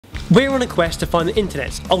We're on a quest to find the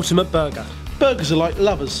internet's ultimate burger. Burgers are like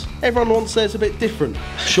lovers. Everyone wants theirs a bit different.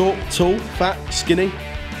 Short, tall, fat, skinny,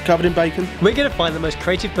 covered in bacon. We're going to find the most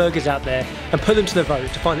creative burgers out there and put them to the vote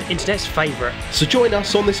to find the internet's favourite. So join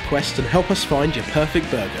us on this quest and help us find your perfect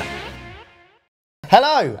burger.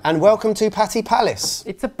 Hello and welcome to Patty Palace.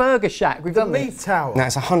 It's a burger shack. We've done Meat this. Tower. Now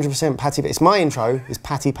it's 100% Patty. It's my intro. It's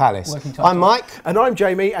Patty Palace. I'm Mike. And I'm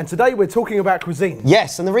Jamie, and today we're talking about cuisine.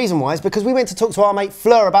 Yes, and the reason why is because we went to talk to our mate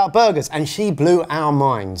Fleur about burgers, and she blew our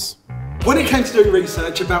minds. When it came to doing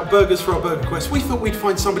research about burgers for our burger quest, we thought we'd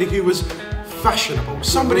find somebody who was fashionable,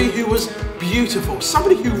 somebody who was beautiful,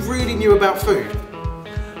 somebody who really knew about food.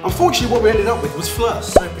 Unfortunately, what we ended up with was Fleur.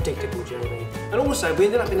 So predictable, Jamie. And also, we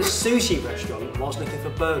ended up in a sushi restaurant whilst looking for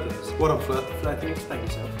burgers. What up, Fleur? Fleur, can you explain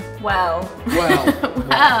yourself? Well,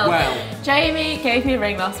 Jamie gave me a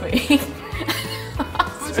ring last week.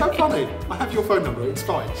 It's so funny. I have your phone number, it's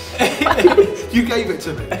fine. You gave it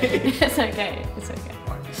to me. It's okay, it's okay.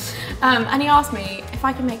 And he asked me if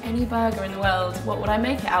I could make any burger in the world, what would I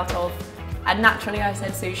make it out of? And naturally I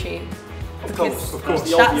said sushi. Of course. That's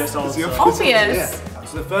The obvious answer. Obvious. Yeah.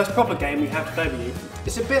 So the first proper game we have to play with you,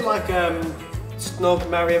 it's a bit like Snog,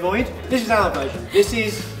 Marry, Avoid. This is our version. This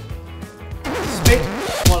is spit,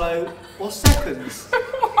 swallow, or seconds.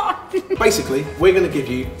 Basically, we're going to give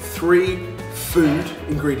you 3 food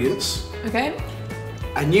ingredients, Okay.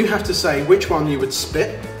 and you have to say which one you would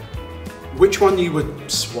spit, which one you would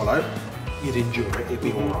swallow, you'd endure it, it'd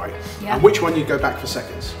be alright, Yeah. and which one you'd go back for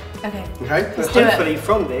seconds. Okay. Okay? But do it. hopefully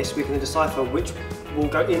from this we can decipher which will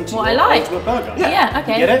go into What I your like. ultimate burger. Yeah,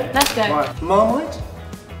 okay. You get it? Let's go. Right. Marmite,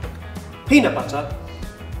 peanut butter,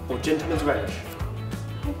 or gentleman's relish.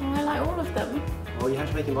 Oh, I like all of them. Oh, you have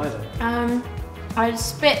to make it either. I'd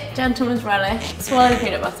spit gentleman's relish, swallow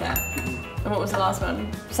peanut butter. And what was the last one?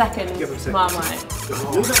 Second, Give them second. Marmite.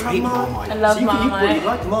 Oh, I hate Marmite. I love You Marmite. wouldn't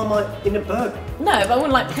like Marmite in a burger. No, but I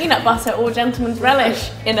wouldn't like peanut butter or gentleman's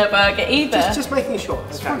relish in a burger either. Just making sure.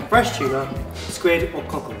 Okay. Fresh tuna, squid, or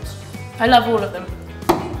cockles. I love all of them.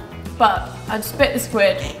 But I'd spit the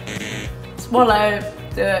squid, swallow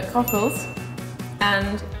the cockles,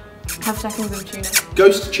 and have seconds of tuna.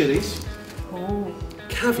 Ghost chilies, Ooh.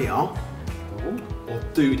 caviar, or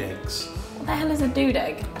dude eggs. What the hell is a dude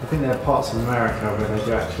egg? I think there are parts of America where they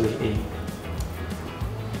do actually eat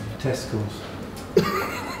testicles.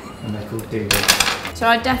 And they're called dude eggs. So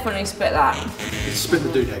I'd definitely spit that. You'd spit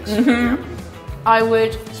the dude eggs. Mm-hmm. I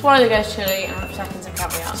would swallow the ghost chili and have seconds of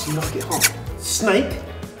caviar. So you like it hot. Snake,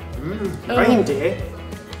 reindeer,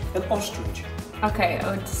 and ostrich. Okay,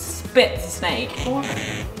 I would spit the snake.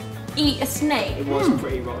 Eat a snake. It was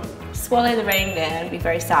pretty rotten. Swallow the reindeer and be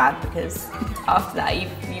very sad because after that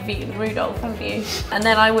you've eaten Rudolph, haven't you? And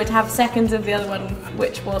then I would have seconds of the other one,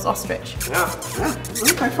 which was ostrich. Yeah.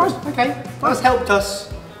 Okay, fine. Okay. That's helped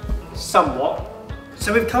us somewhat.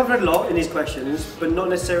 So we've covered a lot in these questions, but not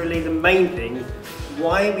necessarily the main thing.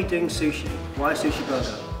 Why are we doing sushi? Why a sushi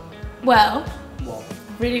burger? Well, What?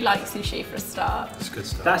 I really like sushi for a start. It's good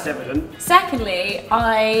stuff. That's evident. Secondly,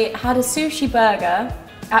 I had a sushi burger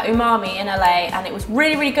at Umami in LA and it was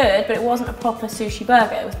really, really good, but it wasn't a proper sushi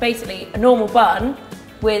burger. It was basically a normal bun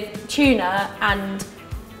with tuna and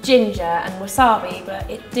ginger and wasabi, but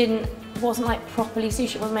it wasn't like properly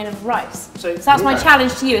sushi. It wasn't made of rice. So that's my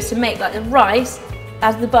challenge to you, is to make like the rice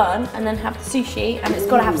as the bun and then have the sushi, and it's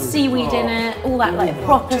got to have seaweed in it, all that like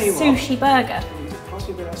proper sushi burger. Pass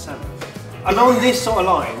me a bit of that salmon. Along this sort of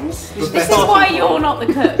lines. This is why you're not the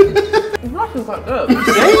cook. It's looking quite good.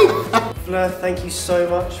 Fleur, thank you so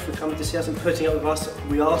much for coming to see us and putting up with us.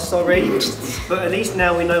 We are sorry, but at least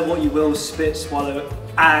now we know what you will spit, swallow,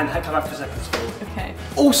 and come back for seconds for. Okay.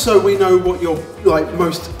 Also, we know what your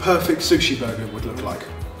most perfect sushi burger would look like.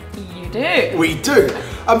 You do. We do.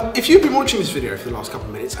 If you've been watching this video for the last couple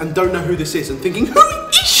of minutes and don't know who this is and thinking, who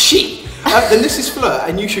is she? Then this is Fleur,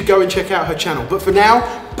 and you should go and check out her channel. But for now,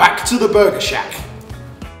 back to the Burger Shack.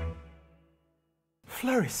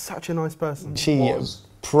 Fleur is such a nice person. She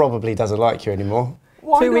probably doesn't like you anymore.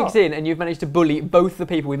 Why 2 not? weeks in and you've managed to bully both the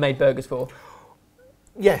people we made burgers for.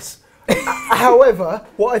 Yes. However,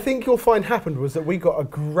 what I think you'll find happened was that we got a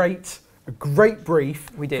great brief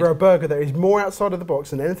for a burger that is more outside of the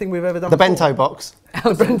box than anything we've ever done The before. bento box.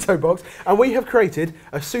 The bento box. And we have created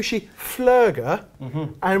a sushi flurger,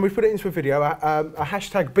 and we've put it into a video, a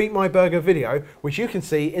hashtag #BeatMyBurger video, which you can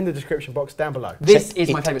see in the description box down below. This is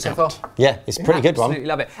my favourite so far. Yeah, it's a pretty good one. Absolutely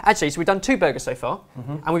love it. Actually, so we've done 2 burgers so far,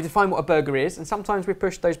 and we've defined what a burger is, and sometimes we've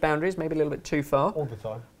pushed those boundaries maybe a little bit too far. All the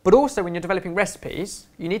time. But also when you're developing recipes,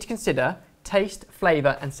 you need to consider taste,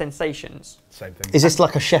 flavour and sensations. Same thing. Is this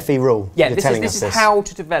like a chefy rule? Yeah, You're this telling is us how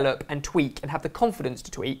to develop and tweak and have the confidence to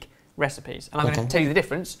tweak recipes. And I'm going to tell you the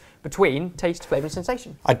difference between taste, flavour and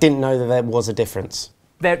sensation. I didn't know that there was a difference.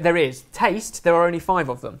 There is. Taste, there are only 5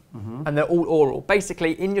 of them, and they're all oral.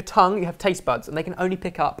 Basically, in your tongue, you have taste buds, and they can only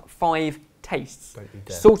pick up 5 tastes.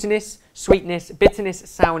 Saltiness, sweetness, bitterness,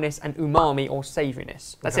 sourness, and umami or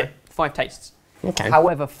savouriness. That's it, 5 tastes.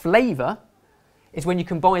 However, flavour is when you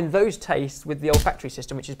combine those tastes with the olfactory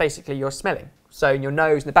system, which is basically your smelling. So in your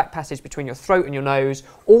nose and the back passage between your throat and your nose,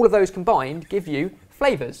 all of those combined give you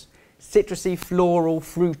flavours. Citrusy, floral,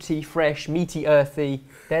 fruity, fresh, meaty, earthy,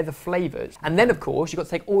 they're the flavours. And then of course, you've got to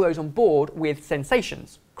take all those on board with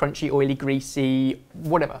sensations. Crunchy, oily, greasy,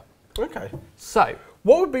 whatever. Okay. So,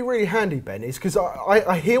 what would be really handy, Ben, is because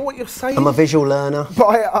I hear what you're saying. I'm a visual learner. But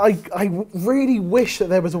I really wish that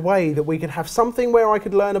there was a way that we could have something where I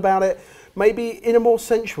could learn about it, maybe in a more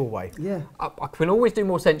sensual way. Yeah. I can always do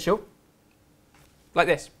more sensual. Like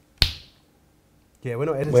this. Yeah, we're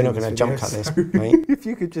not editing. We're not going to jump cut this, mate. If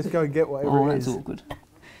you could just go and get whatever it is. That's awkward.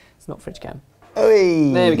 It's not fridge cam.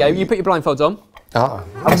 Oy. There we go. You put your blindfolds on.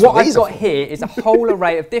 And what I've got here is a whole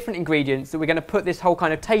array of different ingredients that we're going to put this whole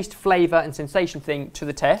kind of taste, flavour and sensation thing to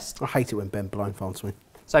the test. I hate it when Ben blindfolds me.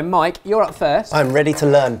 So Mike, you're up first. I'm ready to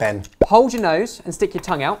learn, Ben. Hold your nose and stick your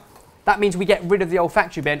tongue out. That means we get rid of the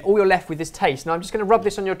olfactory bit. All you're left with is taste. Now I'm just going to rub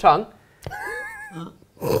this on your tongue. And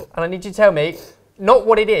I need you to tell me, not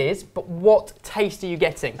what it is, but what taste are you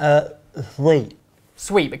getting? Sweet.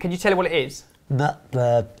 Sweet, but can you tell me what it is?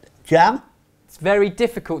 Jam? It's very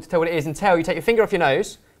difficult to tell what it is until you take your finger off your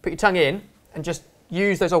nose, put your tongue in, and just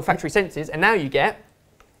use those olfactory senses, and now you get...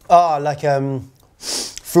 Oh, like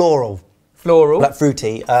floral. Floral. Like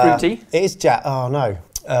fruity. Fruity. It is jam. Oh, no.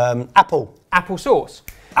 Apple. Apple sauce.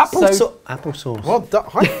 Apple sauce. Well done.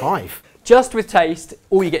 High five. Just with taste,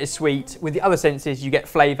 all you get is sweet. With the other senses, you get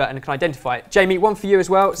flavour and can identify it. Jamie, one for you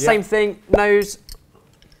as well. Yeah. Same thing. Nose,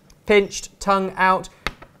 pinched, tongue out.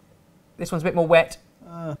 This one's a bit more wet.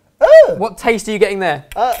 What taste are you getting there?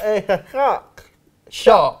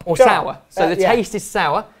 Sharp or sour. So the taste is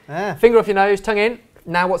sour. Finger off your nose, tongue in.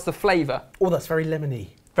 Now what's the flavour? Oh, that's very lemony.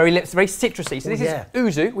 Very citrusy. So this is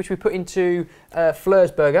uzu, which we put into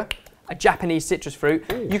Fleur's burger. A Japanese citrus fruit.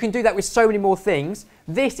 Ooh. You can do that with so many more things.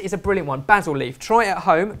 This is a brilliant one, basil leaf. Try it at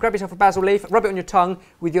home, grab yourself a basil leaf, rub it on your tongue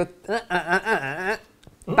with your...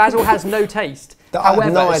 Basil has no taste.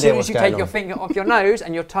 However, as soon as you take your finger off your nose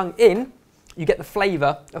and your tongue in, you get the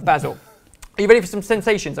flavour of basil. Are you ready for some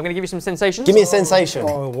sensations? I'm going to give you some sensations. Give me a sensation.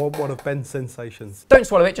 Oh, I want one of Ben's sensations. Don't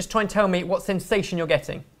swallow it, just try and tell me what sensation you're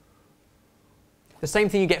getting. The same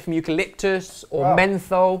thing you get from eucalyptus or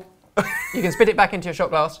menthol. You can spit it back into your shot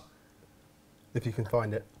glass. If you can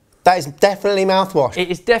find it. That is definitely mouthwash. It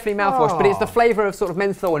is definitely mouthwash, but it's the flavour of sort of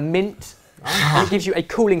menthol and mint. And it gives you a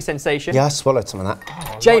cooling sensation. Yeah, I swallowed some of that.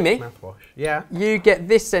 Oh, Jamie, like mouthwash. Yeah. You get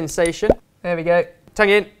this sensation. There we go.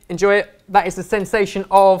 Tongue in, enjoy it. That is the sensation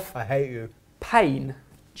of... I hate you. Pain.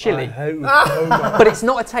 Chili. I hate you so much. But it's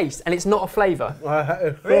not a taste and it's not a flavour.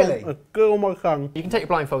 Really? It's good on my tongue. You can take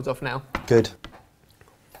your blindfolds off now. Good.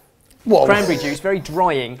 Whoa. Cranberry juice, very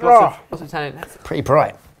drying. Lots of tannin. That's pretty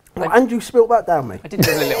bright. And you spilt that down me. I did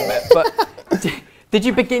do a little bit, but did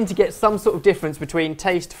you begin to get some sort of difference between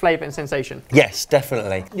taste, flavour and sensation? Yes,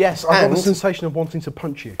 definitely. Yes, I got the sensation of wanting to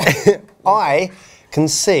punch you. I can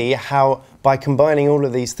see how by combining all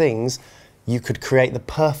of these things, you could create the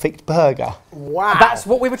perfect burger. Wow. That's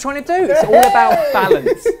what we were trying to do. It's all about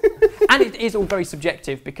balance. And it is all very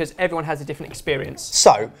subjective because everyone has a different experience.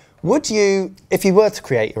 So, would you, if you were to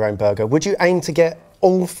create your own burger, would you aim to get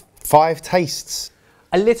all 5 tastes?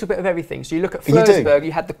 A little bit of everything. So you look at Fleur's burger,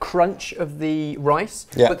 you had the crunch of the rice,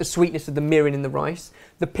 but the sweetness of the mirin in the rice,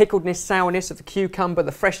 the pickledness, sourness of the cucumber,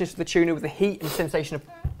 the freshness of the tuna with the heat and sensation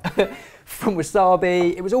of from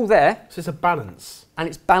wasabi. It was all there. So it's a balance. And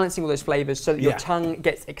it's balancing all those flavours so that your tongue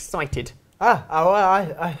gets excited.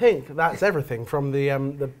 I think that's everything from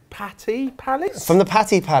the Patty Palace. From the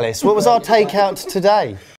Patty Palace. What was our takeout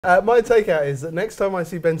today? My takeout is that next time I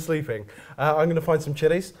see Ben sleeping, I'm going to find some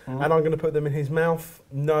chilies and I'm going to put them in his mouth,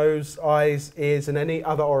 nose, eyes, ears, and any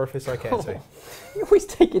other orifice I care to. You always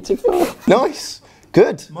take it too far. Nice.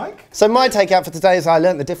 Good. Mike? So my takeout for today is I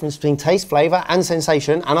learnt the difference between taste, flavour and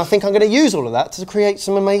sensation, and I think I'm going to use all of that to create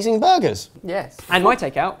some amazing burgers. Yes. And my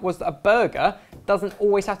takeout was that a burger doesn't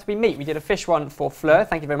always have to be meat. We did a fish one for Fleur,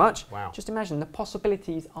 thank you very much. Wow. Just imagine, the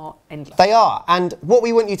possibilities are endless. They are, and what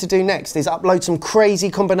we want you to do next is upload some crazy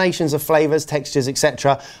combinations of flavours, textures,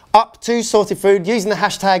 etc. up to Sorted Food using the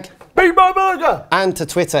hashtag Be My Burger! And to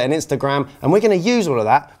Twitter and Instagram, and we're going to use all of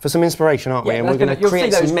that for some inspiration, aren't we? And we're going to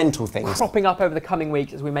create some mental things. Cropping up over the coming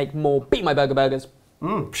weeks as we make more Be My Burger burgers.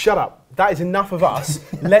 Shut up. That is enough of us.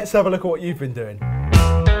 Let's have a look at what you've been doing.